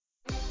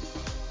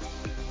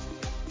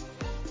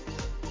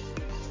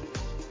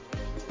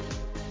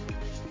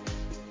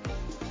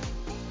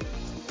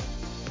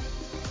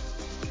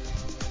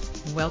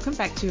Welcome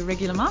back to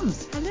Irregular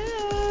Mums.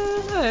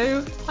 Hello.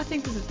 Hello. I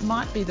think this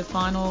might be the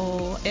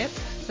final ep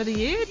for the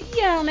year.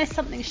 Yeah, unless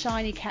something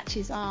shiny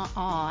catches our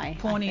eye.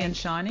 Porny and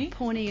shiny.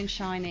 Porny and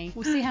shiny.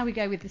 We'll see how we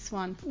go with this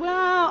one.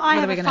 Well, I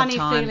have a funny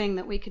feeling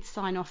that we could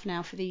sign off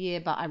now for the year,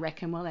 but I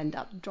reckon we'll end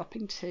up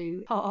dropping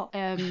to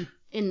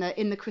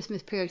in the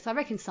Christmas period. So I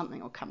reckon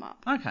something will come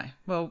up. Okay.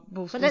 Well,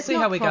 we'll see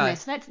how we go.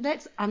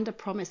 Let's under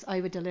promise,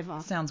 over deliver.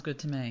 Sounds good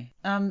to me.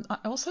 I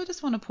also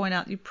just want to point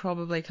out, you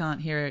probably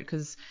can't hear it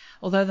because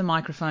although the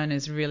microphone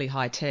is really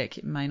high tech,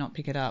 it may not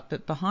pick it up.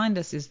 But behind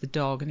us is the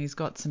dog, and he's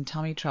got some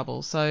tummy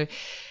trouble. So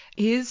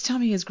his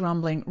tummy is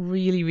grumbling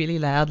really, really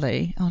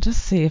loudly. I'll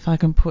just see if I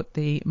can put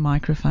the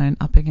microphone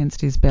up against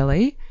his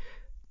belly.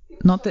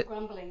 Not that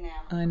grumbling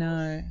now. I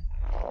know.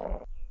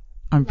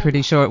 I'm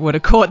pretty sure it would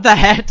have caught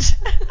that.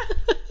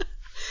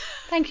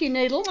 Thank you,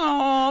 Noodle.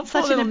 Oh,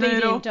 such an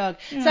obedient Noodle. dog.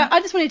 Yeah. So I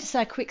just wanted to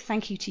say a quick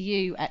thank you to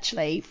you,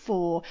 actually,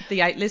 for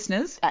the 8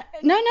 listeners.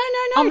 No,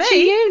 Oh, me? to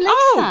you,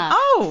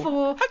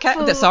 Lisa.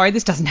 Okay. Sorry,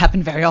 this doesn't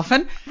happen very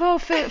often. Well,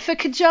 for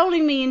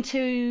cajoling me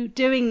into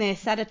doing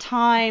this at a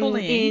time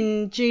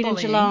in June and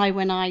July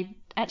when I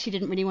actually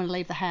didn't really want to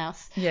leave the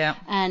house. Yeah.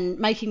 And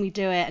making me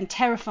do it and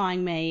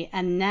terrifying me,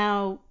 and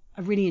now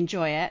I really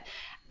enjoy it.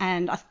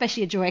 And I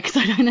especially enjoy it because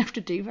I don't have to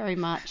do very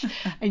much.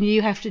 And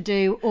you have to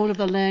do all of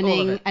the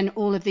learning and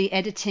all of the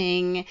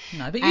editing.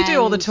 No, but you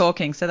do all the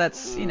talking, so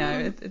that's,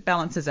 it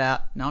balances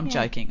out. No, I'm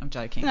joking.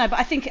 No, but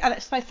I think,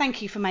 so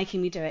thank you for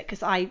making me do it,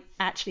 because I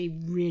actually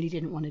really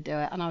didn't want to do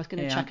it. And I was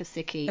going to chuck a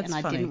sickie, and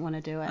I didn't want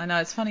to do it. I know,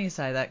 it's funny you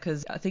say that,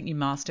 because I think you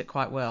masked it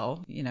quite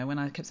well. You know, when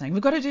I kept saying,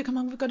 we've got to do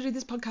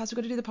this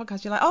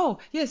podcast, you're like, oh,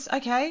 yes,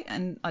 okay.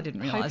 And I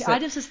didn't realise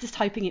that. I was just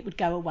hoping it would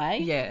go away.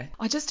 Yeah.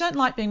 I just don't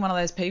like being one of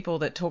those people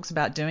that talks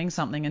about doing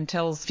something and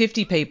tells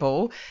 50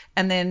 people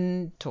and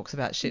then talks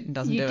about shit and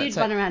doesn't do it. You did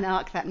run around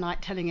ARC that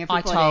night telling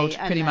everybody. I told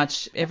pretty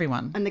much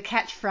everyone. And the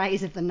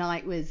catchphrase of the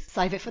night was,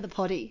 save it for the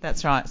poddy.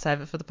 That's right,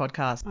 save it for the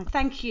podcast. Well,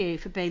 thank you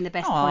for being the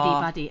best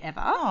poddy buddy ever.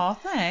 Oh,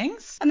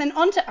 thanks. And then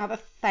on to other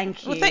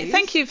thank yous. Well,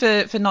 thank you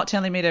for not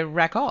telling me to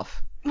rack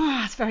off.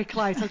 Oh, it's very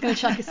close. I was going to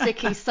chuck a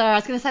sickie. So I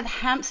was going to say the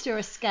hamster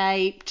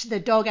escaped,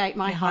 the dog ate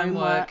my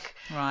homework.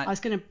 Right. I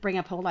was going to bring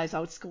up all those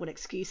old school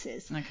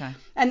excuses. Okay.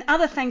 And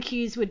other thank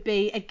yous would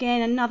be,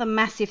 again, another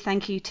massive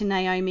thank you to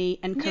Naomi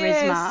and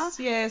Charisma.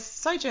 Yes.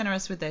 So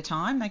generous with their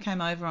time. They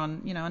came over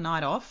on, a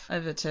night off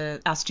over to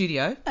our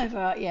studio.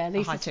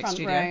 Lisa's front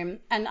room.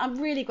 And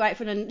I'm really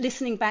grateful. And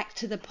listening back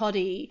to the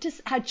poddy, just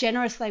how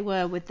generous they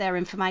were with their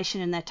information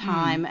and their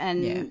time.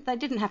 They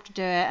didn't have to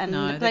do it.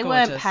 And they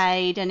weren't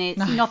paid. And it's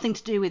nothing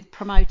to do with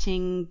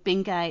promoting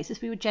Bingay. It's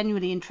just we were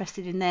genuinely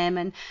interested in them,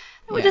 and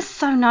they were just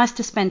so nice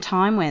to spend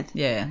time with.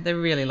 Yeah, they're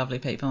really lovely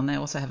people, and they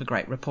also have a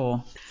great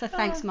rapport. So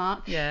thanks,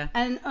 Mark. Yeah.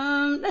 And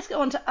let's go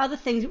on to other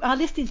things. Our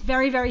list is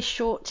very, very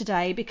short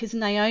today because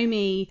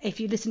Naomi, if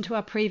you listen to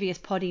our previous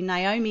poddy,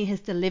 Naomi has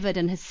delivered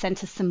and has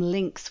sent us some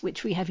links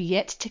which we have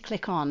yet to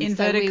click on.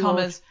 Inverted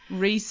commas,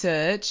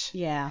 research.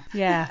 Yeah.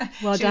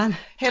 Well done.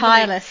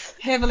 Tireless.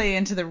 Heavily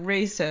into the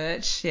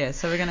research. Yeah,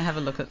 so we're going to have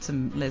a look at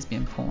some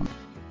lesbian porn.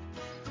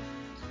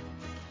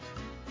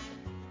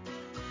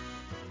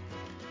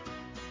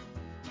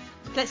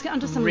 Let's get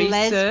onto some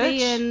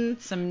lesbian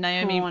some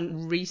Naomi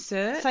porn.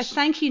 Research. So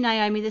thank you,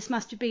 Naomi. This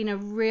must have been a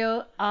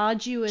real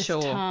arduous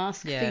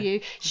task for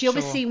you. She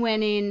obviously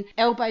went in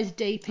elbows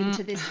deep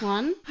into this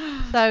one.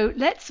 So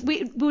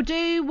we'll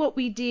do what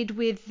we did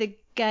with the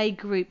gay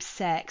group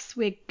sex.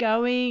 We're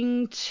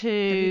going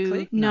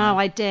to... No,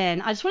 I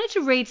didn't. I just wanted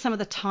to read some of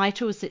the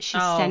titles that she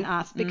sent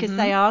us because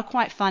they are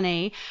quite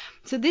funny.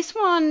 So this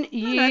one,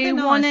 you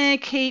want to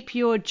keep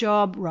your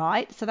job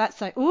right. So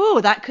that's like,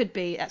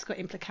 that's got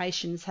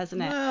implications,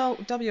 hasn't it? Well,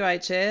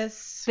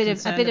 WHS. A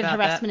bit of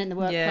harassment in the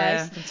workplace.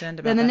 Yeah, concerned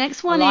about then the that.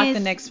 next one I like the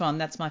next one.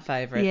 That's my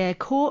favourite. Yeah,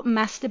 caught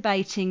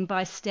masturbating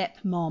by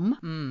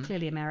stepmom.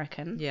 Clearly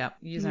American. Yeah,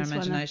 use our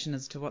imagination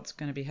as to what's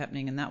going to be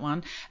happening in that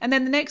one. And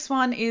then the next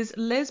one is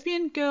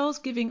lesbian girls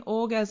giving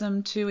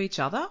orgasm to each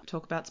other.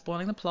 Talk about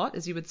spoiling the plot,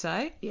 as you would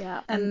say.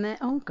 Yeah. And then,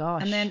 oh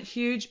gosh. And then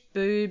huge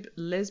boob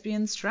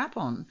lesbian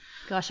strap-on.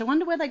 Gosh, I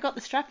wonder where they got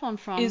the strap-on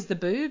from. Is the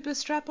boob a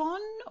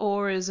strap-on,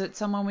 or is it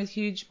someone with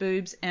huge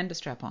boobs and a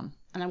strap-on?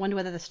 And I wonder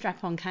whether the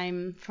strap-on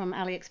came from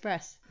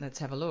AliExpress. Let's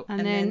have a look.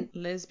 And then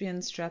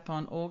lesbian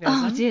strap-on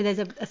orgasm. Oh dear, there's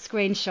a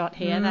screenshot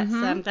here. That's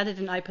glad I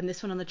didn't open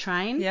this one on the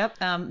train. Yep.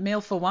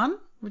 Meal for one.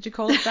 Would you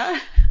call it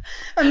that?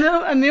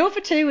 a meal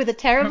for two with a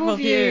terrible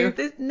view.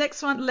 The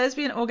next one,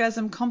 lesbian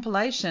orgasm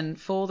compilation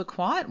for the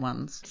quiet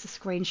ones. It's a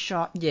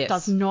screenshot. Yes.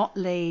 Does not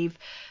leave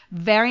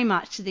very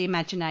much to the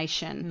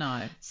imagination.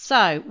 No.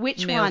 So,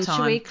 which one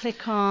should we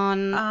click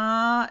on?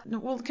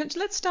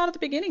 Let's start at the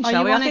beginning,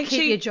 shall we? You want to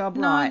keep your job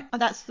right.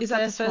 Is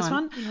that the first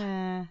one?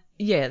 Yeah.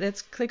 Yeah,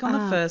 let's click on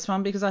the first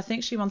one because I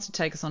think she wants to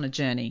take us on a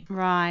journey.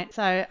 Right.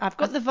 So I've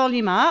got the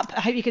volume up.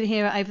 I hope you can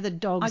hear it over the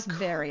dogs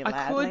very loudly.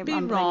 I could be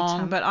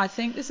wrong, but I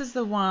think this is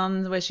the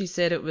one where she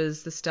said it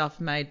was the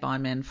stuff made by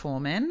men for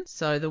men.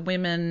 So the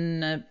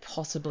women are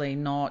possibly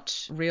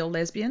not real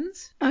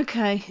lesbians.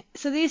 Okay.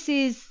 So this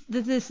is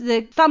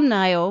the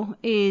thumbnail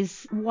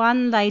is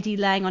one lady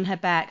laying on her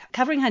back,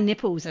 covering her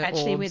nipples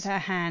actually with her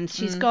hands.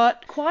 She's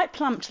got quite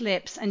plumped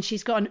lips and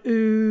she's got an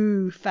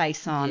ooh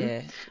face on.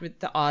 Yeah, with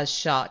the eyes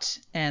shut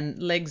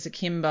and legs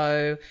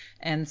akimbo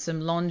and some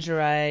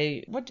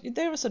lingerie.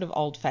 They were sort of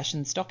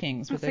old-fashioned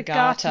stockings with a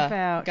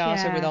garter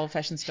with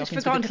old-fashioned stockings.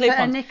 She's forgotten to put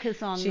her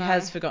knickers on. She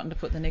has forgotten to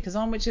put the knickers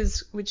on, which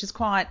is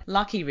quite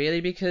lucky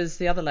really because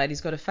the other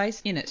lady's got a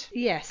face in it.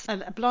 Yes,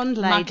 a blonde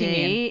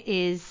lady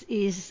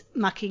is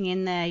mucking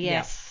in there.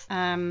 Yes.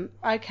 Yep.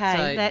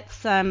 Okay,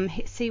 so,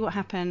 let's see what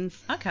happens.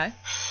 Okay,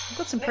 I've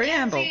got some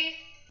preamble.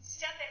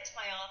 Step into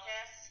my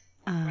office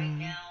right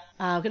now.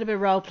 I've got a bit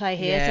of role play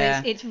here.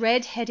 Yeah. So it's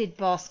red-headed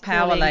boss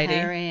Power calling lady.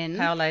 her in.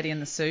 Power lady in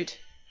the suit.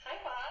 Hi,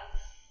 Bob.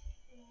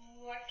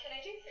 What can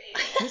I do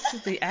for you? This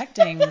is the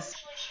acting. I'm not actually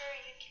sure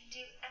you can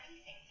do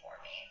anything for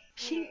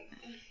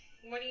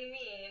me. What do you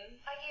mean?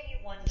 I gave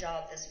you one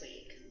job this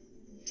week.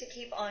 To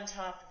keep on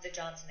top of the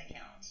Johnson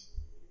account.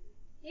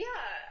 Yeah,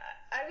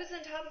 I was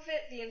on top of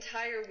it the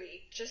entire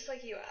week, just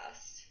like you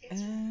asked.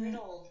 It's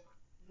riddled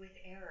with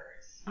errors.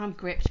 I'm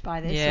gripped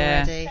by this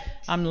already.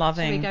 I'm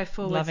loving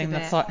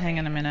the plot. Hang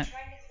on a minute. I'm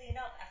trying to clean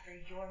up after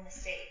your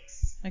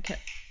mistakes. Okay.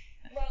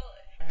 Well,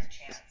 Another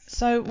chance.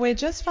 So we're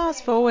just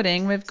fast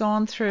forwarding. We've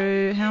gone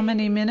through how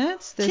many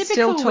minutes? They're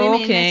Typical still women,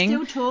 talking.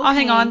 they're still talking. Oh,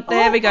 hang on.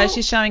 There we go.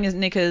 She's showing his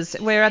knickers.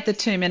 We're at the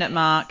 2-minute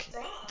mark.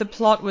 The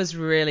plot was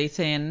really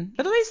thin,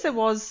 but at least there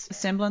was a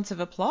semblance of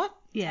a plot.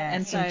 Yeah,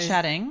 and some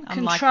chatting.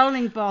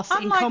 Controlling boss,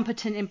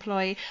 incompetent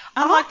employee.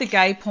 Unlike the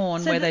gay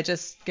porn where they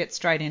just get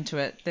straight into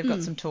it, they've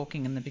got some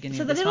talking in the beginning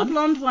of this one. So the little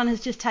blonde one has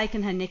just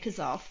taken her knickers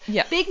off.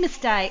 Yeah. Big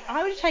mistake.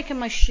 I would have taken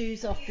my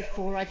shoes off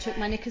before I took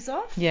my knickers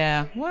off.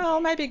 Yeah. Well,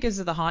 maybe it gives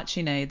her the height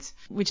she needs,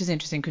 which is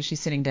interesting because she's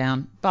sitting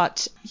down.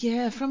 But,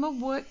 yeah, from a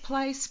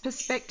workplace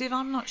perspective,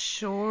 I'm not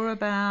sure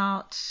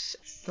about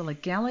the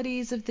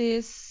legalities of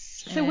this.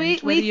 So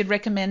whether you'd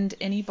recommend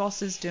any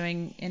bosses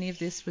doing any of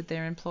this with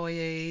their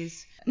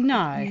employees. No.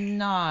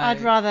 I'd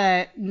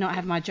rather not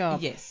have my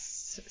job.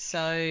 Yes.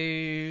 So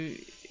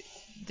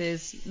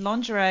there's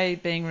lingerie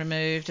being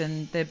removed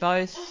and they're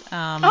both...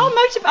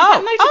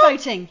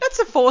 motorboating. That's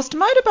a forced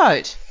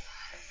motorboat.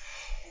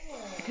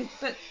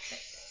 But...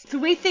 So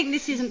we think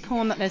this isn't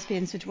porn that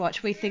lesbians would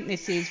watch. We think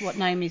this is what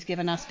Naomi's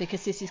given us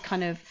because this is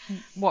kind of...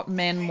 what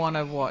men want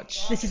to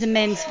watch. This is a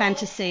men's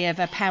fantasy of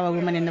a power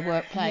woman in the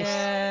workplace.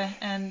 Yeah,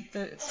 and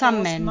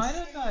some men's.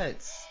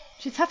 Motorboats.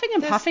 She's huffing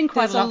and puffing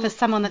quite a lot for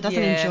someone that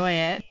doesn't enjoy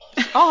it.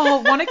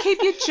 Oh, want to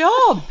keep your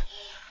job.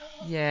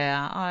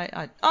 Yeah,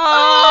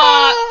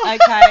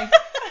 okay.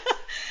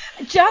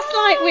 Just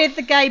like with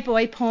the gay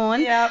boy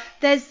porn, yep.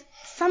 There's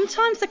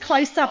sometimes the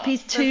close-up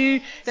is too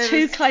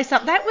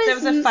close-up. There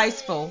was a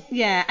faceful.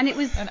 Yeah, and it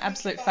was... an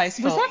absolute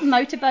faceful. Was that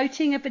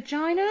motorboating a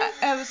vagina?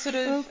 It was sort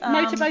of...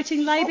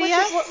 motorboating labia?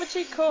 What would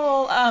you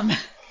call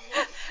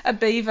a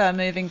beaver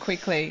moving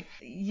quickly?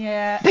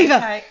 Yeah. Beaver!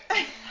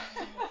 Okay.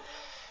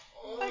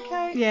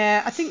 Okay.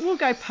 Yeah, I think we'll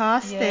go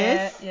past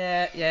this.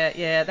 Yeah.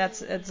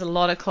 It's a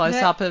lot of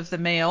close-up of the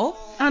meal.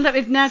 Oh, no,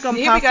 we've now gone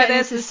Here past we go. it.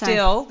 There's the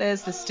still.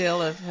 There's the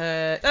still of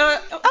her.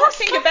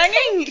 Finger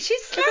banging.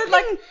 She's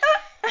slapping.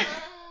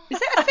 Is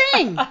that a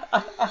thing?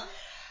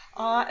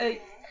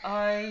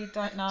 I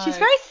don't know. She's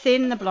very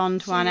thin, the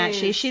blonde one,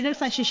 actually. She looks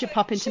like she should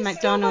pop into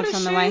McDonald's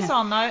on the way. She's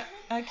on, though.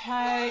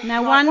 Okay.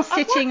 Now one's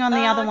sitting on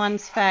the other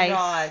one's face.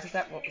 Right. Is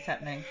that what was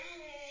happening?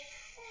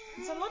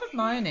 There's a lot of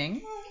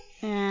moaning.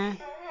 Yeah.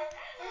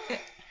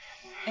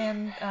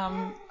 And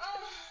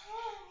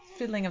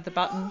fiddling of the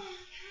button.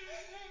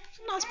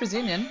 Nice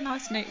Brazilian,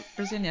 nice neat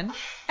Brazilian.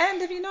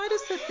 And have you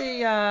noticed that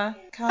the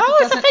carpet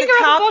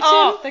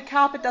doesn't? The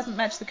carpet doesn't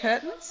match the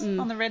curtains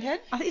on the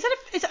redhead. No,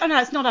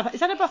 it's not up.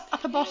 Is that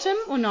upper bottom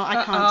or not? I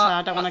can't tell.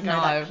 I don't want to go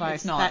that close.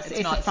 It's not.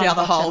 It's the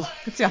other hole.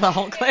 It's the other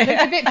hole, Claire.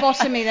 It's a bit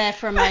bottomy there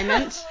for a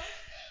moment.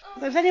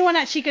 Is anyone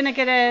actually going to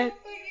get a?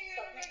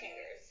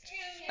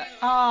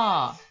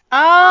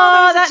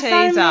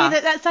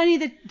 That's only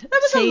the There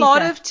was teaser. a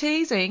lot of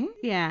teasing.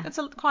 Yeah. That's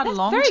quite a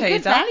long teaser. Very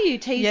good value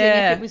teasing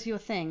if it was your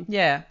thing.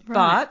 Yeah,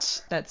 right.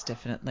 But that's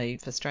definitely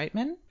for straight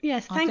men.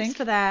 Yes, thanks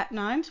for that,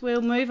 Gnomes.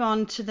 We'll move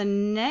on to the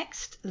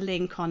next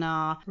link on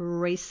our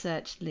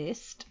research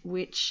list,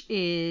 which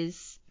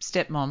is...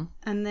 Stepmom.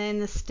 And then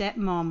the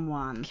stepmom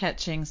one.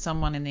 Catching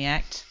someone in the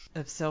act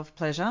of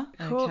self-pleasure.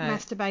 Caught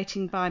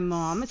masturbating by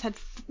mom. It's had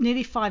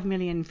nearly 5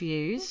 million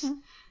views. Mm-hmm.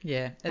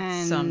 Yeah,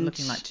 it's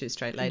looking like two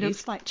straight ladies. It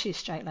looks like two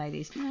straight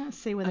ladies. Let's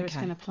see whether it's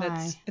going to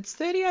play. It's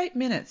 38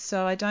 minutes,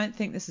 so I don't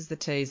think this is the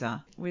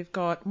teaser. We've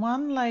got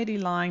one lady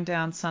lying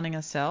down sunning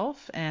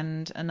herself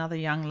and another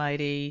young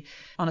lady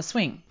on a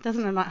swing.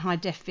 Doesn't look like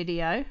high-def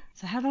video.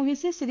 So how long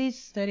is this? It is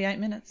 38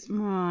 minutes.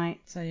 Right.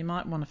 So you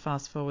might want to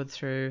fast forward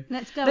through.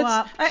 Let's go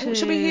up to...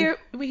 Should we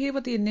hear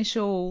what the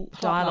initial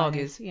dialogue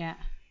is? Yeah.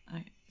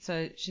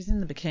 So she's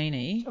in the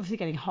bikini. Obviously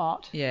getting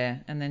hot. Yeah,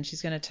 and then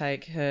she's going to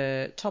take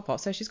her top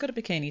off. So she's got a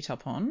bikini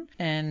top on,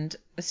 and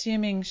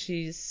assuming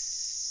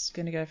she's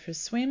going to go for a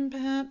swim,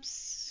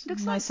 perhaps.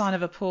 Looks no like sign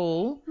of a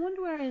pool. I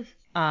wonder where it is.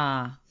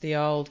 The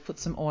old put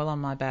some oil on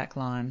my back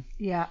line.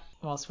 Yeah.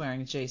 Whilst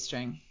wearing a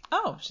G-string.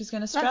 Oh, she's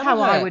going to straddle That's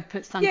how her. I would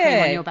put sun cream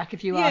on your back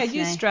if you asked me.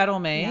 Yeah, you straddle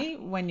me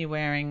when you're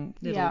wearing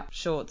little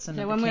shorts and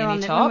a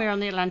bikini top. When we're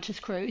on the Atlantis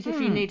cruise, if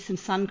you need some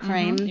sun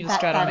cream,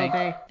 that'll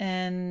do.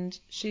 And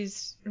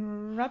she's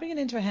rubbing it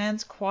into her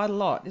hands quite a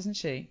lot, isn't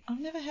she? I've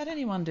never had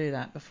anyone do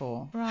that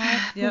before.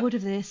 Right. Yep. What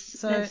of this?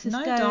 So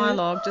no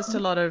dialogue, just a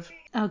lot of,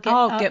 I'll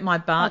get my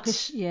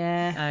butt.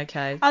 Yeah.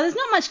 Okay. Oh, there's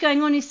not much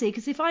going on, you see,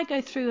 because if I go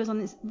through on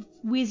this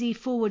whizzy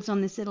forwards on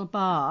this little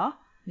bar...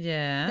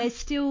 Yeah. There's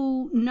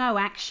still no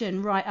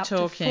action right up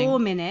to 4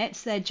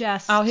 minutes. They're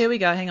just... Oh, here we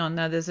go. Hang on.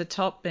 No, there's a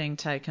top being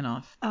taken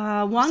off.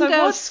 One so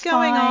girl's what's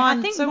spying. going on?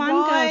 I think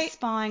one girl's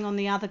spying on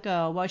the other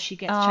girl while she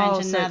gets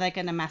changed, and now they're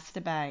going to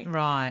masturbate.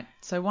 Right.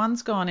 So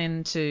one's gone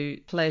in to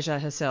pleasure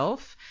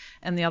herself,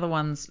 and the other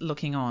one's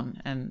looking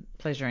on and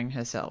pleasuring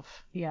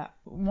herself. Yeah.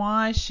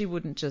 Why she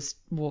wouldn't just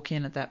walk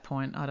in at that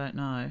point, I don't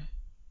know.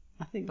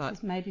 I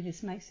think maybe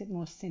this makes it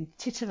more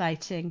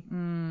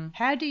titillating.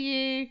 How do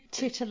you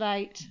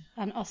titillate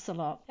an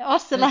ocelot?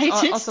 Oscillate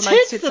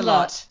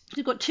titillot.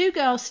 You've got two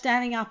girls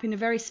standing up in a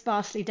very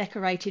sparsely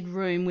decorated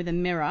room with a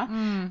mirror.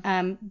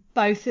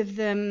 Both of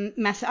them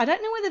massive. I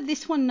don't know whether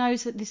this one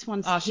knows that this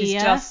one's here. She's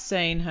just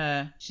seen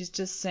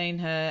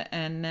her.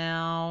 And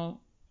now...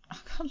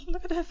 Oh, God,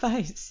 look at her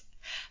face.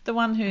 The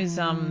one who's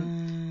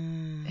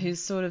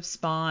sort of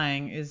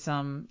spying is...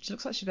 She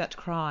looks like she's about to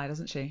cry,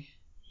 doesn't she?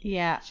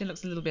 Yeah. She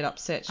looks a little bit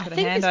upset. She's got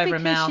a hand over her mouth.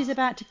 I think it's because she's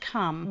about to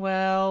come.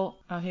 Well,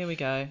 here we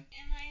go. Am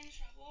I in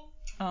trouble?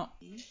 Oh.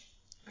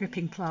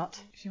 Gripping plot.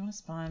 If you want to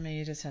spy on me,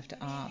 you just have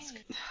to ask.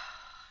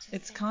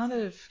 It's kind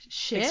of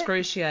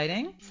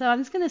excruciating. So I'm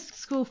just going to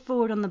scroll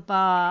forward on the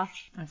bar.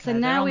 Okay, so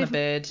now they're on the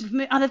bed.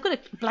 They've got a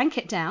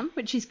blanket down,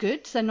 which is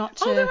good. So not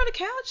to... Oh, they're on a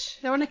couch?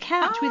 They're on a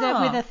couch with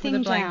a thing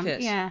with a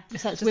blanket. down. Yeah.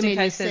 So it's just women, in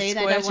case you see.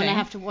 They don't want to squirting.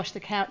 have to wash the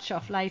couch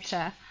off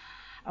later.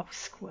 Oh,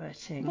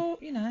 squirting. Well,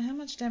 how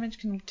much damage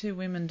can two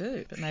women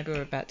do? But maybe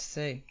we're about to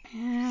see.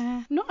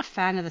 Not a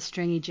fan of the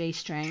stringy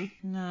G-string.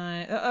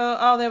 No.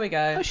 Oh, there we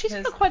go. Oh, she's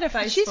got quite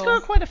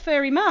a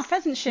furry muff,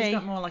 hasn't she? She's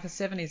got more like a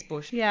 70s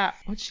bush. Yeah.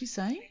 What's she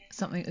saying?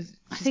 Something.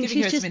 I think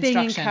she's just being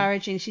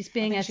encouraging. She's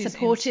being a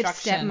supportive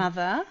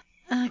stepmother.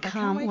 I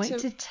can't wait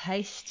to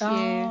taste you.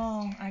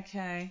 Oh,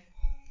 okay.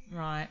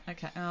 Right,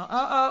 okay.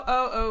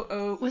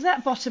 Oh. Was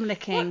that bottom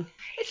licking? What?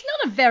 It's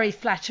not a very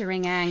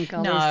flattering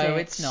angle, is it? No,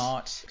 it's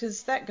not.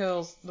 Because that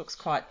girl looks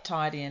quite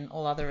tidy in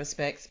all other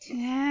respects.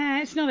 Yeah,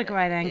 it's not a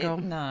great angle.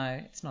 No,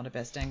 it's not a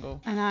best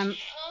angle. And I'm...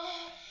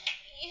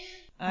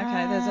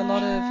 Okay, there's a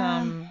lot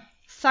of...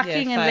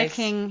 sucking and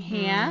licking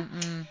here.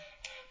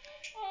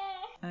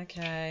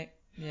 Okay,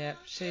 yeah,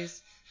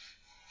 she's...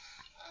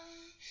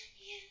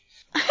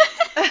 A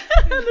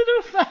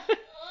little phone.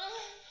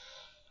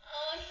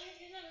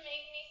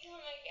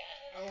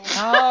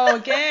 Oh,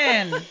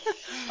 again.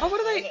 Oh,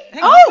 what are they?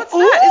 Hang on, what's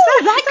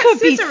that? That could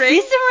be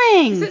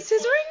scissoring. Is it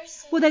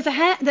scissoring? Well, there's a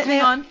hand.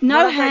 Hang on.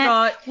 No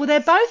hand. Well, they're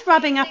both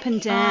rubbing up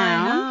and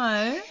down.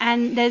 I know.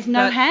 And there's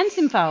no hands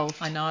involved.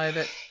 I know,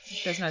 but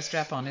there's no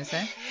strap on, is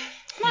there?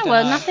 No,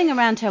 well, nothing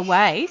around her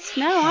waist.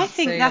 No, I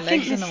think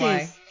this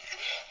is.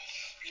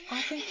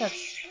 I think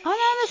that's. Oh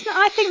no, that's not.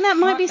 I think that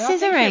might be scissoring. I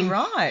think you're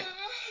right.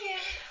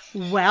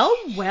 Well.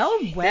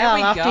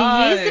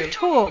 After years of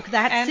talk,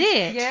 that's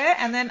it. Yeah,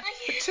 and then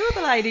two of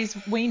the ladies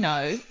we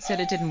know said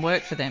it didn't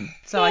work for them.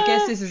 So I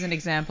guess this is an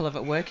example of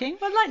it working.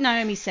 Well, like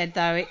Naomi said,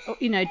 though,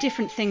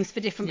 different things for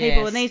different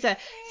people, and these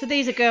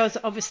are girls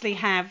that obviously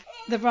have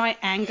the right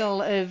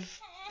angle of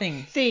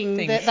thing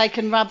that they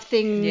can rub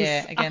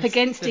things up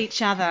against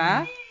each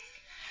other,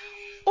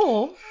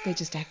 or they're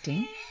just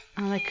acting.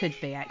 Oh, they could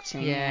be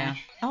acting. Yeah.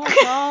 Oh,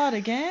 God,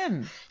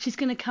 again. She's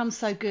going to come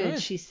so good,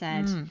 she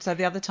said. So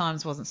the other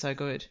times wasn't so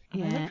good.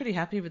 And they look pretty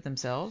happy with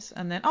themselves.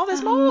 And then,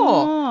 there's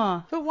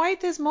more. But wait,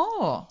 there's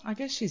more. I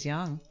guess she's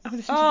young.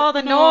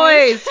 The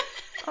noise.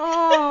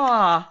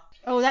 Oh,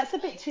 that's a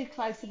bit too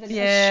close of a shot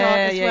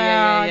as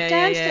well.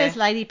 Downstairs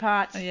lady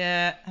parts.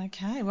 Yeah.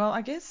 Okay. Well,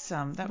 I guess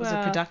that was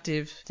a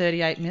productive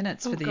 38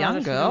 minutes for the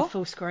young girl.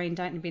 Full screen.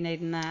 Don't be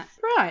needing that.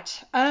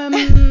 Right.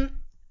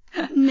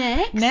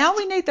 Next. Now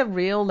we need the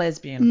real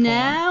lesbian porn.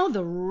 Now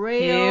the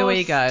real Here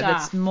we go. Stuff.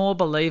 That's more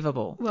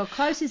believable. Well,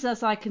 closest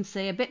as I can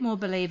see, a bit more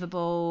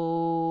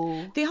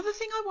believable. The other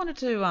thing I wanted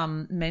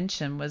to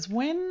mention was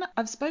when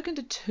I've spoken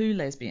to two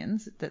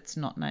lesbians, that's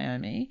not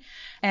Naomi,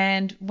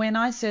 and when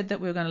I said that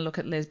we were going to look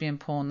at lesbian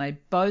porn, they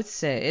both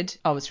said,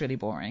 it's really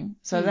boring.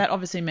 So that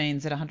obviously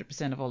means that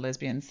 100% of all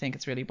lesbians think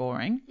it's really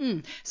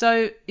boring.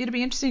 So it'll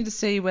be interesting to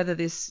see whether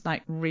this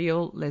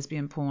real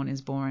lesbian porn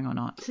is boring or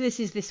not. So this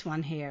is this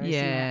one here, isn't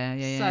it?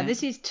 Yeah. So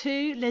this is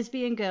 2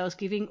 lesbian girls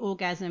giving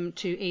orgasm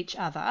to each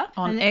other.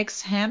 On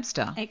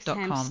xhamster.com.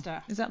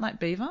 Xhamster. Is that like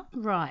beaver?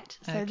 Right.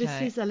 So Okay.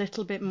 this is a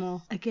little bit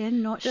more,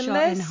 again, not shot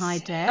in high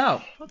def.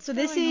 Oh, what's So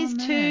this going is on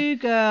there? 2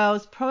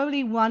 girls,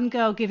 probably one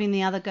girl giving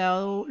the other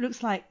girl,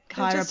 looks like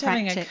They're just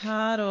having a chiropractic.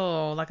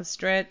 cuddle, like a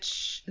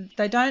stretch.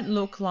 They don't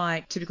look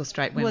like typical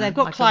straight women. Well, they've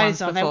got like the clothes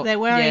ones on. before.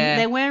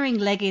 They're wearing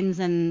leggings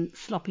and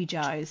sloppy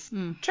joes.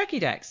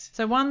 Trachydax.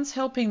 So one's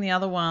helping the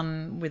other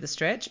one with a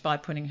stretch by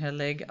putting her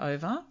leg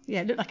over.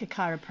 Yeah, it looked like a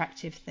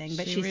chiropractic thing,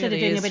 but She she's sort of really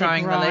doing a is bit of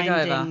throwing the leg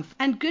grinding. over.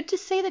 And good to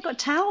see they've got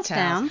towels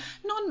down.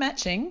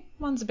 Non-matching.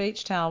 One's a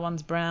beach towel,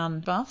 one's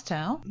brown bath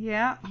towel.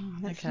 Yeah.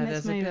 Let's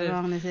there's a move bit of-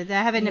 along. They're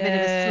having a bit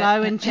of a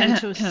slow and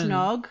gentle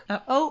snog.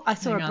 Oh, I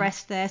saw hang a on.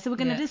 breast there. So we're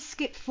going to Yeah. just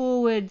skip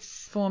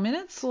forwards 4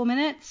 minutes. 4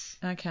 minutes.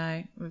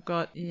 Okay, we've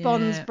got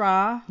Bond's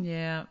bra.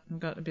 Yeah, we've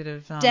got a bit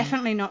of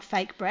Definitely not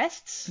fake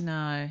breasts.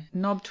 No,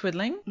 knob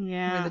twiddling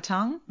Yeah. with the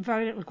tongue.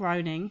 Very little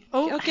groaning.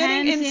 Oh,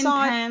 getting hands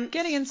inside, in pants.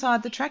 getting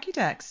inside the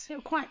trachydax. They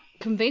were quite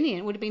convenient.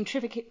 It would have been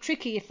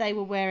tricky if they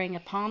were wearing a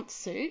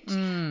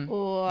pantsuit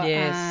or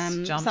Yes,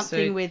 something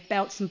jumpsuit. with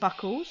belts and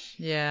buckles.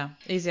 Yeah,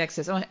 easy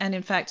access. Oh, and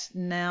in fact,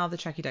 now the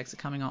trachydax are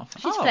coming off.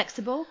 She's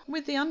flexible.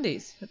 With the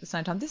undies at the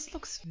same time. This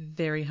looks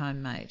very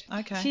homemade.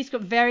 Okay. She's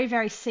got very,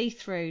 very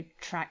see-through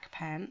track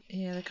pant.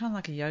 Yeah, they're kind of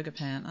like a yoga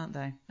pant, aren't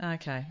they?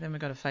 Okay, then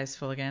we've got a face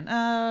full again.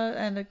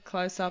 And a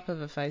close-up of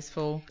a face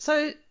full.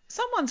 So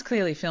someone's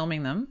clearly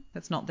filming them.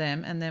 That's not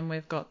them. And then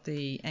we've got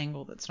the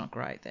angle that's not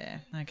great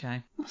there.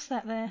 Okay. What's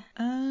that there?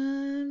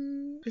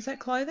 Is that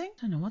clothing?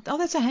 I don't know what. Oh,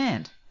 that's a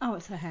hand. Oh,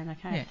 it's her hand.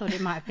 Okay, Yeah. I thought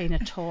it might have been a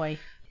toy.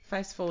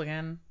 Face full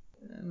again.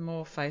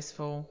 More face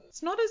full.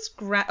 It's not as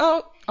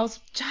Oh, I was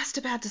just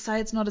about to say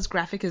it's not as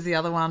graphic as the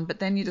other one, but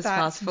then you just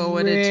fast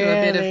forwarded to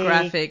a bit of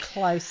graphic.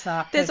 Close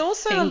up. There's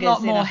also a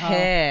lot more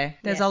hair.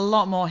 There's a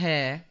lot more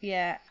hair.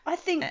 Yeah, I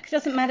think it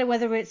doesn't matter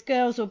whether it's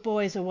girls or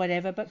boys or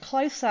whatever, but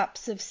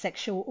close-ups of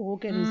sexual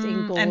organs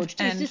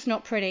engorged is just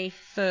not pretty.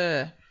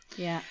 Fur.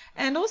 Yeah.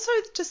 And also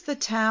just the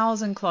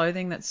towels and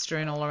clothing that's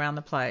strewn all around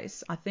the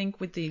place. I think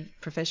with the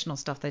professional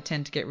stuff, they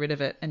tend to get rid of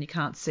it and you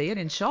can't see it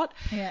in shot.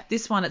 Yeah.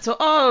 This one, it's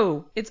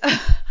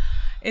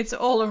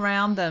all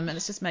around them and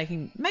it's just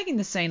making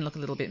the scene look a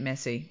little bit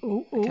messy.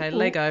 Okay,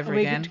 leg over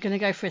again. We're going to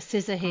go for a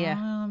scissor here.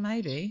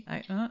 Maybe.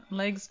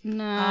 Legs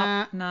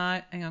Nah. up.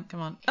 No, hang on,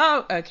 come on.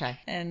 Oh, okay.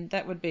 And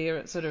that would be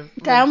a sort of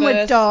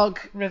Downward dog.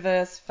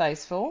 Reverse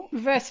faceful.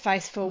 Reverse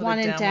faceful. With One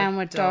a in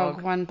downward dog,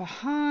 dog. one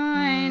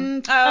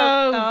behind.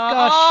 Oh,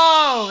 gosh.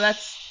 Oh,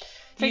 that's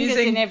Fingers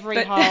in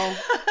every hole.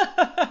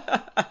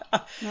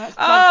 No,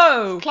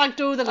 it's plugged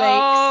all the leaks.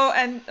 Oh,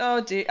 and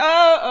oh dear.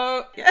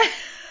 Oh.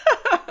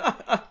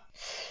 Yeah.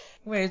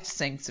 We're just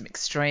seeing some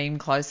extreme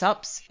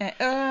close-ups.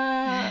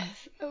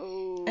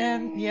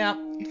 Yeah,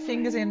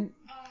 fingers in.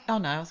 Oh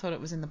no, I thought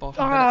it was in the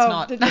bottom,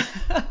 but it's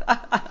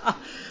not.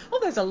 Well,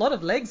 there's a lot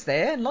of legs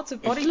there and lots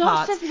of body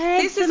parts. Lots of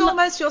legs. This is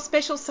almost your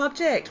special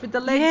subject with the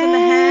legs and the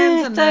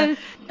hands and the.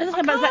 There's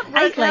about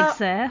 8 legs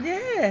there.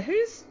 Yeah,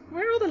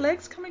 where are all the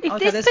legs coming? If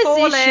Okay, this there's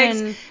 4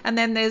 position- legs, and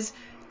then there's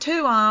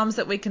 2 arms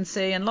that we can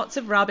see, and lots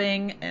of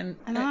rubbing, and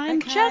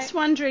I'm just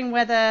wondering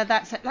whether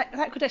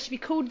that could actually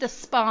be called the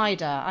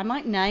spider. I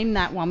might name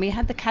that one. We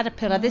had the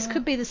caterpillar. This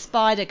could be the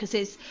spider because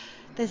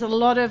there's a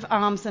lot of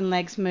arms and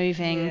legs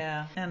moving.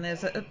 Yeah, and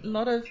there's a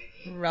lot of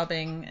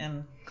rubbing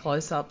and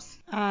close-ups.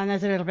 And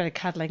there's a little bit of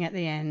cuddling at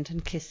the end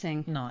and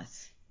kissing.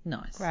 Nice.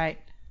 Great.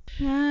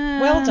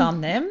 Well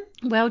done them.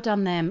 Well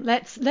done them.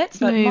 Let's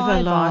But move my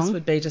along. advice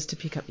would be just to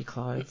pick up your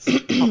clothes,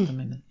 pop them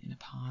in a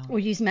pile. Or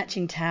use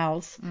matching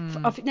towels.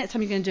 Next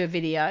time you're going to do a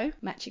video,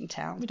 matching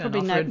towels. We don't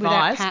Probably offer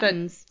advice, without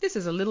patterns. but this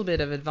is a little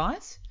bit of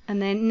advice.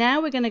 And then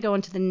now we're going to go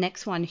on to the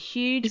next one.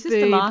 Huge Is this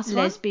the boob last one?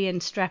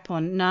 lesbian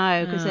strap-on.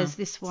 No, because there's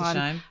this it's a one.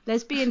 shame.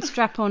 Lesbian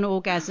strap-on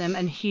orgasm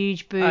and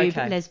huge boob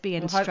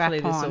lesbian strap-on.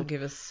 Hopefully this will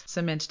give us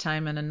some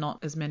entertainment and not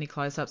as many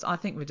close-ups. I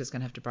think we're just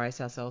going to have to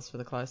brace ourselves for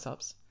the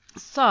close-ups.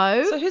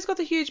 So who's got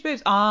the huge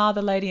boobs?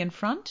 The lady in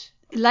front.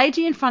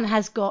 lady in front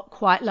has got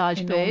quite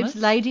large Enormous. boobs.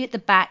 Lady at the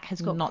back has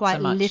got Not quite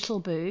so much. little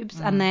boobs.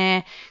 And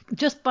they're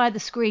just by the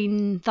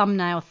screen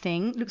thumbnail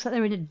thing. Looks like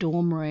they're in a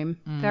dorm room.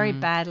 Very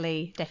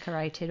badly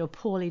decorated or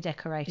poorly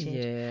decorated.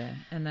 Yeah,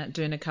 and that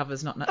doona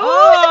cover's not. Oh, the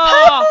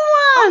purple one!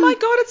 Oh my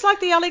god, it's like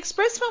the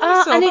AliExpress one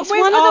we saw. And but it's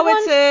where's- one of the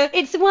ones. it's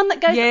It's the one that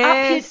goes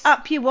Yes.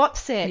 up your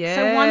what's it.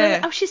 So one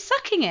of the, she's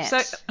sucking it.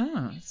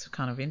 it's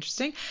kind of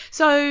interesting.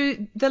 So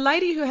the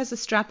lady who has the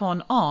strap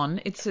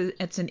on, it's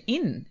an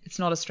in. It's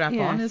not a strap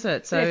on, is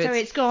it? So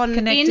it's gone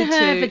connected in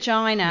her to-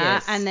 vagina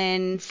yes. and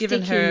then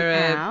given sticking her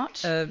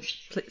out. a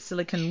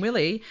silicone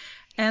willy,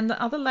 and the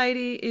other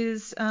lady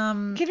is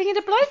giving it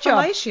a blowjob.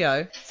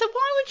 fellatio. So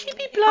why would she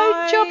be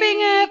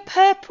blowjobbing a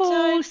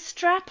purple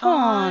strap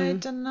on? I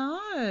don't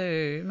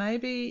know.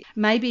 Maybe.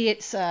 Maybe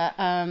it's a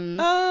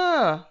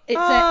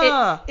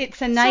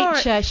it's a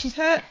nature.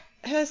 Sorry.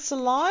 Her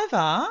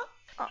saliva.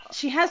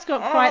 She has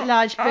got quite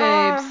large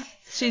boobs.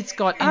 She's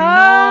got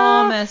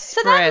enormous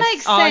so breasts. that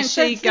makes sense.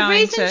 So the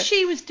reason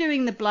she was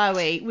doing the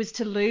blowy was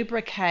to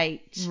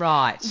lubricate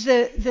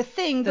the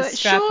thing. But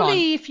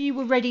surely if you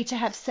were ready to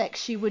have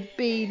sex, you would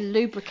be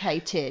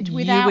lubricated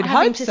without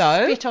having to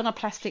spit on a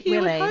plastic willy.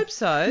 You would hope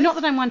so. Not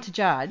that I'm one to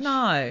judge.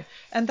 No.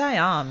 And they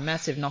are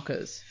massive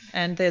knockers.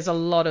 And there's a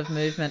lot of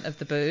movement of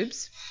the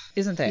boobs,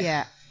 isn't there?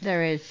 Yeah,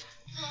 there is.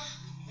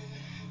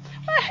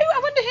 I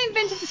wonder who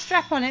invented the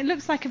strap-on. It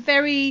looks like a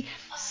very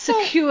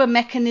secure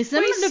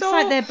mechanism. It looks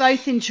like they're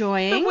both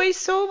enjoying. But we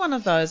saw one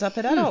of those up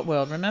at Adult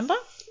World, remember?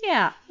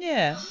 Yeah.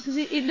 Yeah. Because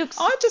it looks...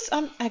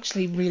 I'm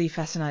actually really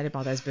fascinated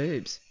by those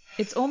boobs.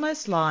 It's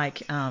almost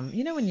like,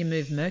 you know when you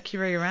move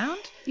mercury around?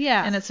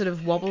 Yeah. And it sort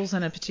of wobbles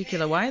in a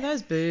particular way?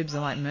 Those boobs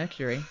are like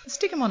mercury.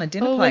 Stick them on a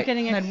dinner plate. We're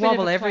getting they'd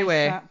wobble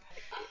everywhere.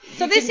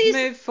 So this is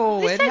move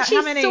forward. This actually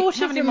how many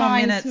more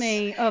minutes? Reminds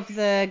me of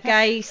the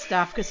gay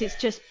stuff because she's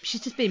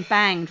just been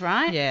banged,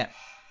 right? Yeah.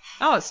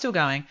 Oh, it's still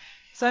going.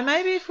 So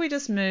maybe if we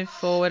just move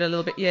forward a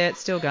little bit. Yeah,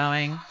 it's still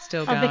going.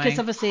 Still going. Because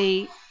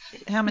obviously.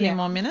 How many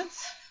more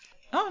minutes?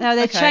 Oh, no,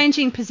 they're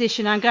changing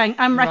position. I'm going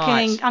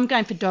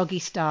for doggy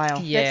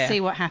style. Yeah. Let's see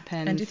what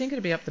happens. And do you think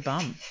it'll be up the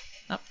bum?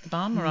 Up the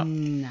bum or up?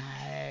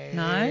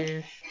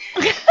 No.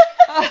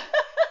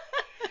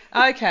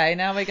 Okay,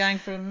 now we're going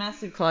for a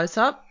massive close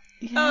up.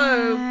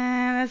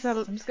 Yeah,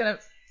 I'm just gonna.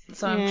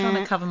 So I'm trying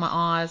to cover my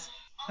eyes.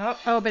 Oh,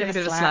 a bit of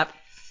a slap.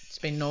 It's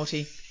been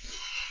naughty.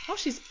 Oh,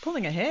 she's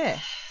pulling her hair.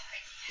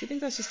 Do you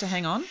think that's just to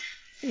hang on?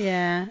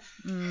 Yeah.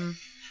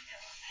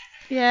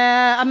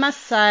 Yeah, I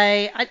must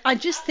say, I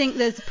just think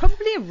there's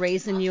probably a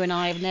reason you and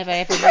I have never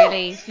ever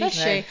really,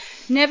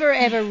 never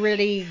ever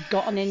really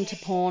gotten into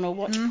porn or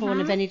watched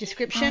porn of any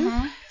description.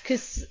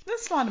 Because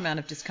there's a slight amount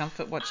of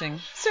discomfort watching,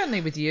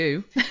 certainly with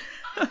you.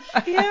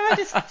 Yeah, I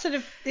just sort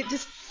of,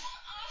 it's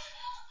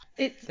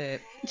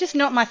just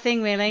not my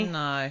thing really.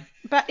 No.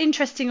 But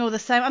interesting all the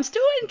same. I'm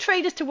still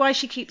intrigued as to why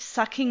she keeps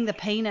sucking the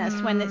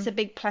penis when it's a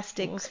big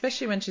plastic. Well,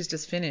 especially when she's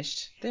just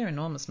finished. They're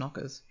enormous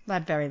knockers. They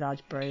have very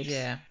large boobs.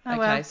 Yeah.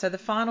 Okay, so the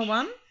final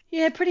one?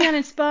 Yeah, pretty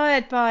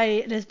uninspired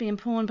by lesbian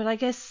porn, but I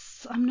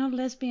guess I'm not a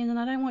lesbian and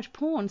I don't watch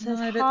porn, so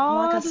it's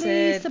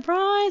hardly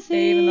surprising.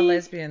 Even the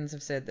lesbians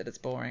have said that it's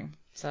boring.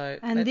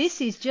 And this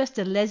is just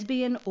a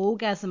lesbian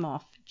orgasm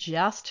off,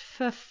 just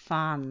for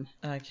fun.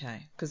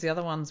 Okay, because the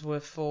other ones were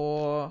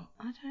for...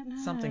 I don't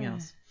know. Something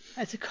else.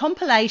 It's a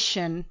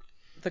compilation.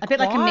 A bit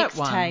like a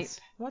mixtape.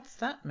 What's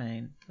that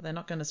mean? They're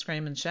not going to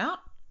scream and shout?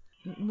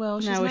 Well,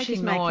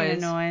 she's making a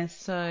noise.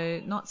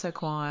 So not so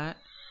quiet.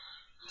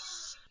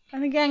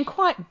 And again,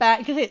 quite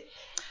badly.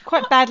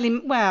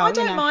 Well, I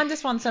don't mind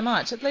this one so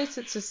much. At least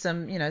it's just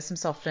some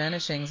soft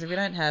furnishings. If you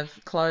don't have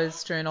clothes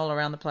strewn all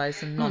around the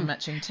place and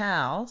non-matching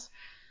towels.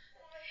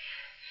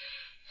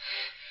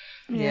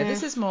 Yeah,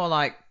 this is more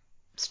like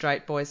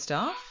straight boy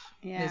stuff.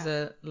 Yeah. These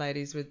are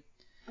ladies with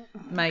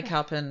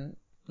makeup and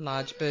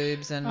large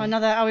boobs and...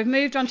 we've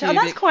moved on to... Oh,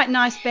 that's quite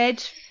nice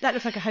bed. That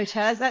looks like a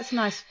hotel. That's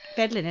nice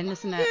bed linen,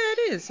 isn't it? Yeah,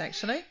 it is,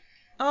 actually.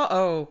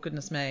 Oh,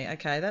 goodness me.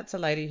 Okay, that's a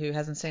lady who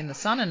hasn't seen the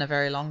sun in a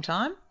very long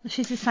time.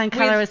 She's the same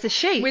colour as the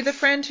sheets. With a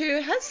friend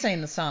who has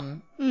seen the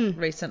sun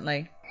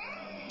recently.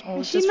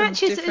 She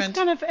matches... It's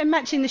kind of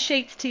matching the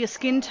sheets to your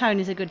skin tone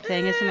is a good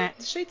thing, isn't it?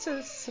 The sheets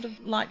are sort of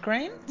light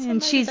green, so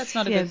and that's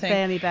not a good thing.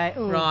 Barely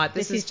right,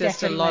 this is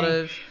just definitely... a lot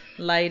of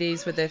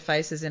ladies with their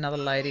faces in other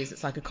ladies.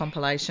 It's like a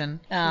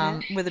compilation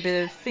with a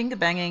bit of finger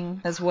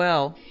banging as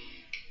well.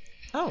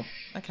 Oh,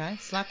 okay,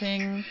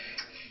 slapping.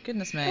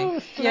 Goodness me.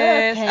 Oh,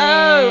 yes.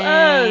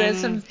 Oh,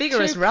 there's some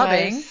vigorous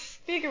rubbing.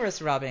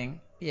 Vigorous rubbing.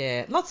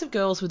 Yeah, lots of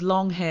girls with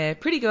long hair,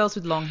 pretty girls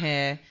with long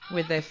hair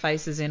with their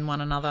faces in one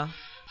another.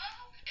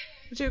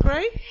 Would you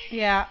agree?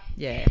 Yeah.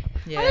 Yeah.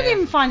 I don't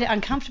even find it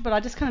uncomfortable. I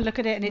just kind of look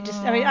at it and it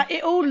just,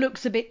 it all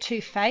looks a bit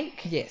too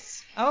fake.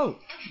 Yes. Oh.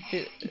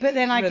 But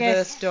then I guess...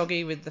 Reverse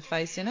doggy with the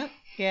face in it.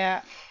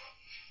 Yeah.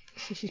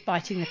 She's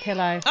biting the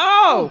pillow.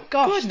 Oh,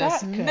 gosh,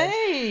 goodness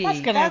me.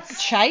 That's going to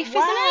chafe,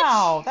 isn't it?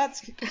 Wow,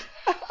 that's...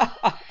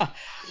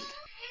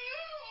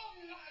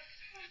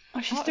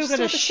 She's still got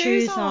her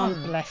shoes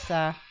on. Bless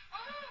her.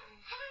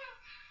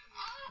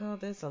 Oh,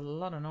 there's a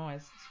lot of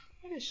noise.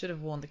 Maybe I should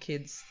have warned the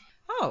kids.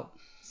 Oh,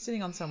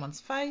 sitting on someone's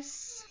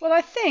face. Well,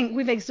 I think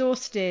we've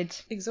exhausted.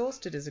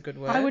 Exhausted is a good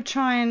word. I would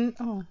try and.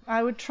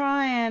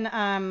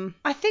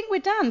 I think we're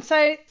done.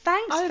 So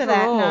thanks for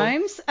that,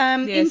 Gnomes.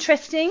 Yes.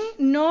 Interesting.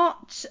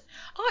 Not.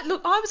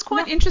 Look, I was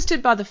quite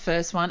interested by the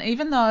first one,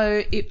 even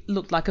though it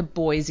looked like a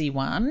Boise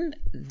one.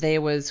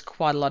 There was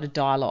quite a lot of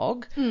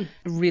dialogue.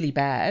 Really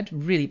bad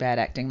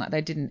acting. Like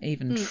they didn't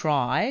even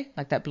try.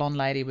 Like that blonde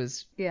lady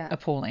was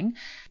appalling.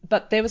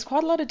 But there was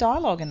quite a lot of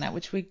dialogue in that,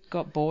 which we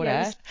got bored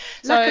at.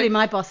 Luckily,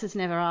 my boss has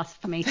never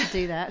asked for me to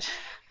do that.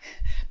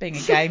 Being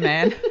a gay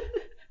man.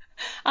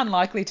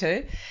 Unlikely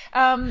to.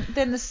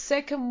 Then the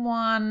second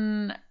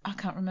one, I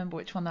can't remember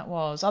which one that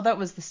was. Oh, that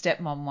was the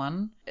stepmom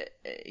one.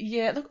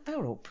 Yeah, look, they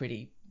were all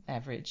pretty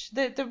average.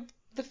 The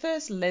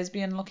first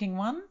lesbian-looking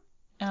one.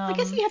 I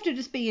guess you have to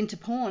just be into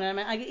porn. I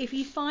mean, if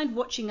you find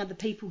watching other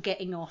people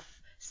getting off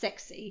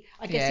sexy,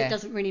 I guess it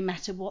doesn't really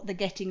matter what the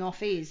getting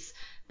off is.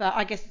 But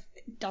I guess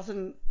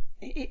doesn't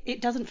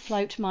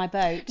float my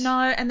boat. No,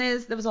 and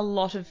there was a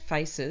lot of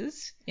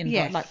faces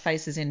Yes. like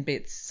faces in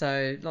bits,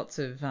 so lots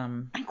of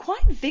and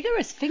quite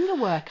vigorous finger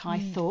work, I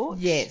thought.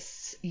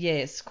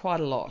 Yes, quite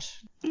a lot.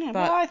 Yeah,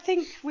 But well, I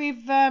think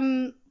we've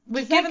given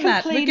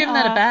that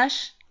a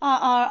bash.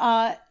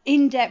 Our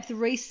in-depth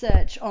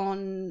research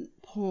on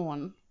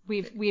porn.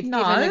 We've given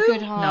a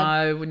good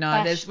hard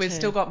bash We've to.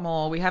 still got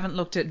more. We haven't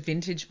looked at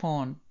vintage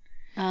porn.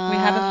 We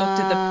haven't looked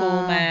at the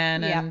Pool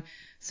Man and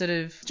sort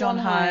of John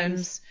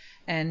Holmes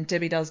and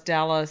Debbie Does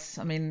Dallas.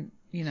 I mean,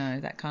 you know,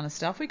 that kind of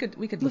stuff. We could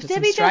look at Debbie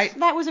some straight.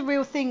 that was a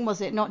real thing, was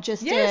it? Not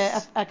just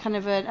a kind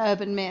of an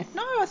urban myth.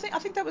 No, I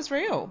think that was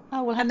real.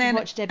 Oh, we'll have to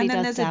watch Debbie Does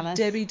Dallas. And then there's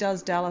a Debbie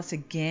Does Dallas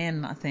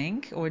again, I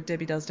think, or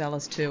Debbie Does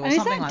Dallas 2 or and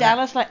something is that like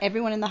Dallas like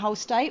everyone in the whole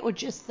state or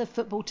just the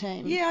football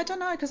team? Yeah, I don't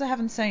know because I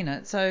haven't seen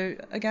it. So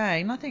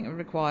again, I think it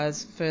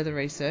requires further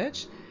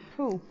research.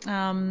 Cool. But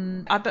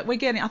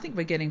I think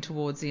we're getting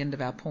towards the end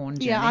of our porn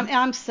journey. Yeah,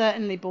 I'm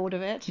certainly bored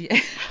of it. Yeah.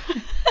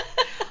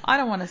 I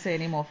don't want to see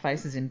any more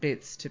faces in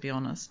bits, to be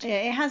honest.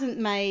 Yeah, it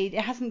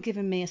hasn't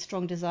given me a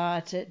strong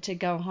desire to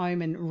go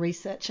home and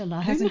research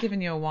alone. It hasn't given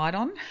you a white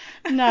on?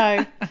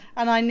 No,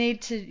 and I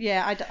need to,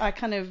 I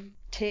kind of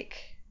tick,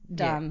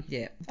 done.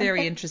 Yeah.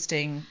 Very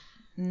interesting,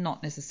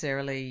 not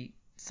necessarily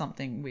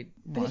something we'd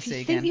want to see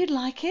again. But if you think you'd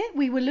like it,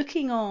 we were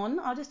looking on,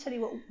 I'll just tell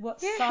you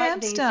what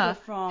site these were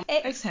from.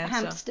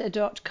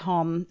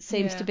 Xhamster.com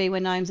seems to be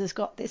where Gnomes has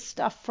got this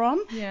stuff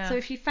from. Yeah. So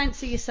if you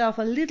fancy yourself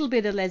a little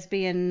bit of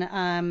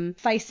lesbian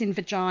face in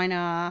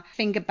vagina,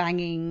 finger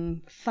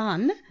banging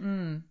fun,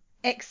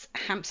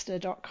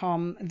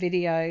 Xhamster.com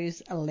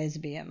videos a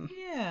lesbian.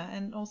 Yeah,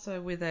 and also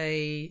with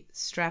a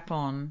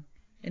strap-on.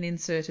 An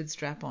inserted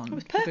strap-on. It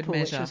was for good purple,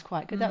 measure. which was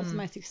quite good. That was the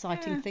most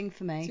exciting thing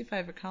for me. It's your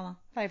favourite colour.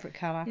 Favourite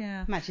colour.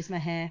 Yeah. Matches my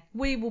hair.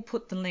 We will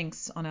put the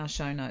links on our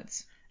show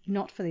notes.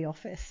 Not for the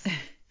office.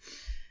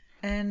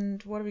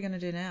 And what are we going to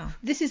do now?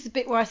 This is the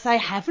bit where I say,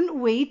 haven't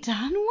we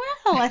done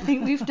well? I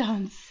think we've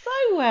done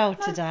so well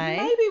today.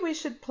 Maybe we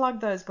should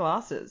plug those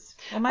glasses.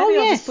 Or maybe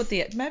I'll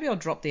just maybe I'll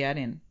drop the ad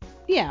in.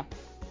 Yeah.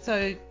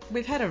 So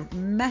we've had a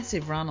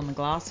massive run on the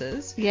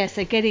glasses. Yes,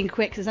 they're getting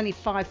quick. There's only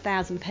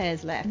 5,000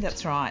 pairs left.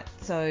 That's right.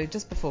 So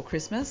just before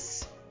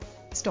Christmas,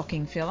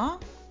 stocking filler.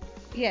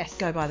 Yes.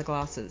 Go buy the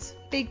glasses.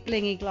 Big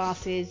blingy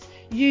glasses,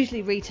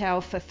 usually retail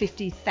for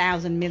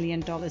 $50,000 million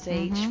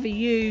each. For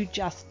you,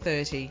 just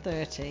 30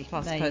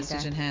 plus there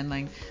postage and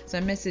handling. So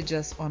message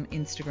us on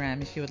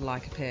Instagram if you would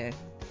like a pair.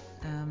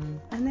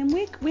 And then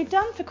we're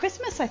done for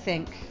Christmas, I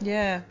think.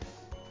 Yeah.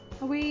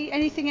 Are we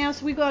anything else?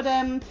 We got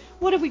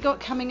what have we got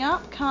coming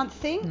up? Can't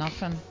think.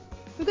 Nothing.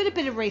 We've got a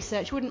bit of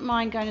research. Wouldn't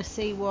mind going to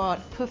see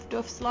what Puff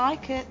Duff's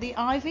like at the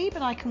Ivy,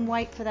 but I can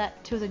wait for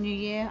that till the new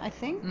year, I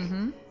think.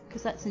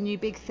 Because that's a new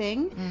big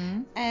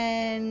thing.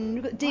 And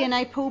we've got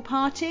DNA Pool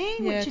Party,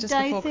 which is a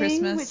day thing,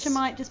 Christmas. Which I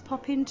might just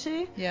pop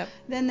into. Yep.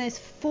 Then there's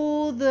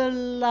For the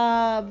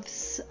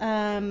Loves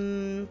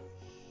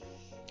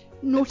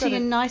Naughty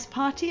and Nice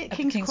Party at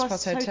King's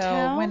Cross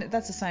Hotel.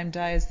 That's the same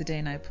day as the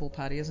DNA Pool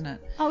Party, isn't it?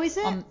 Oh, is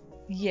it?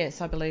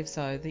 Yes, I believe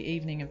so. The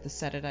evening of the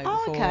Saturday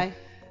before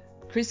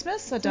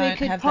Christmas. I so don't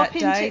have that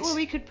date. Well,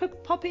 we could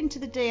pop into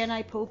the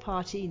DNA Pool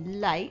Party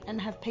late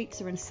and have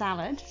pizza and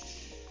salad.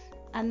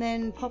 And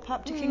then pop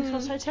up to King's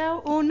Cross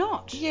Hotel or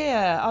not.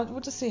 Yeah,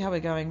 we'll just see how we're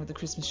going with the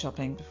Christmas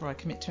shopping before I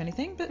commit to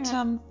anything. But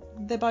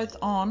they're both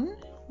on.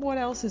 What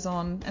else is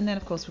on? And then,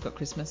 of course, we've got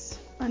Christmas.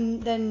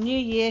 And then New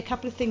Year, a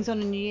couple of things on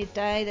a New Year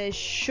Day. There's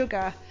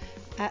Sugar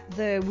at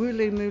the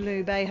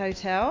Woolloomooloo Bay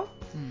Hotel.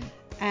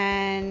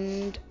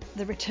 And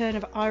the return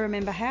of I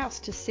Remember House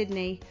to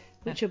Sydney,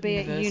 which will be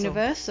at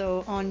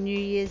Universal on New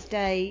Year's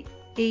Day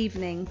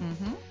evening.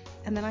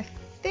 And then I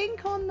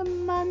think on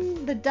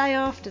the day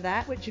after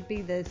that, which would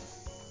be the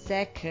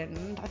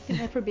 2nd, I think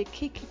there'd probably be a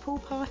Kiki Pool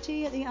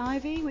Party at the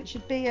Ivy, which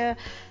would be a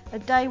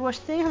day wash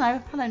thing.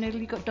 Hello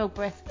Noodle, you got dog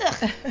breath.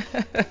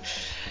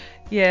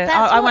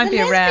 Yeah, I won't be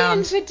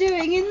around. That's what the lesbians were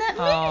doing in that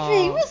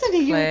movie, wasn't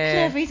he? You were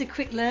clever. He's a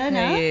quick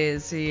learner. He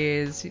is.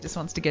 He just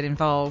wants to get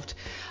involved.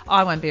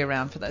 I won't be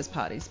around for those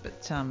parties,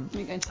 but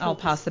I'll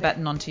pass the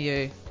baton on to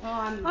you.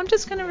 I'm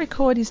just going to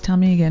record his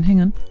tummy again.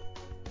 Hang on.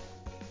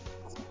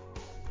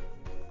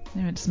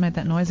 There, it just made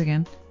that noise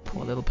again.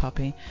 Poor little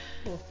puppy.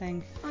 Poor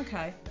thing.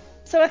 Okay.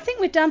 So I think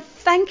we're done.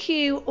 Thank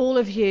you, all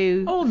of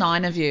you. All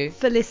 9 of you.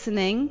 For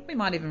listening. We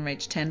might even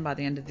reach 10 by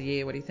the end of the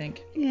year. What do you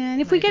think? Yeah, and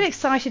if we get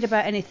excited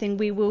about anything,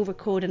 we will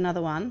record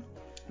another one.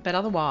 But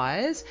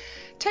otherwise,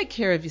 take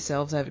care of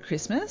yourselves over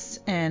Christmas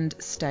and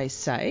stay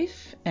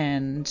safe.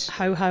 And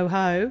ho, ho,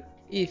 ho.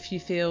 If you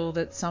feel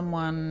that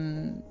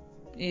someone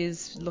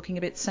is looking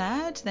a bit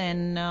sad,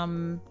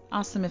 then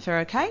ask them if they're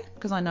okay,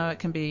 because I know it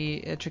can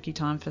be a tricky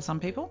time for some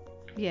people.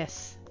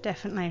 Yes,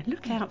 definitely.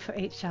 Look out for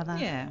each other.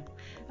 Yeah.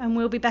 And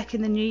we'll be back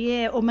in the new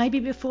year, or maybe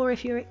before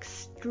if you're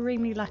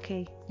extremely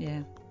lucky.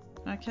 Yeah.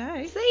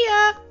 Okay. See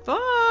ya.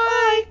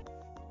 Bye.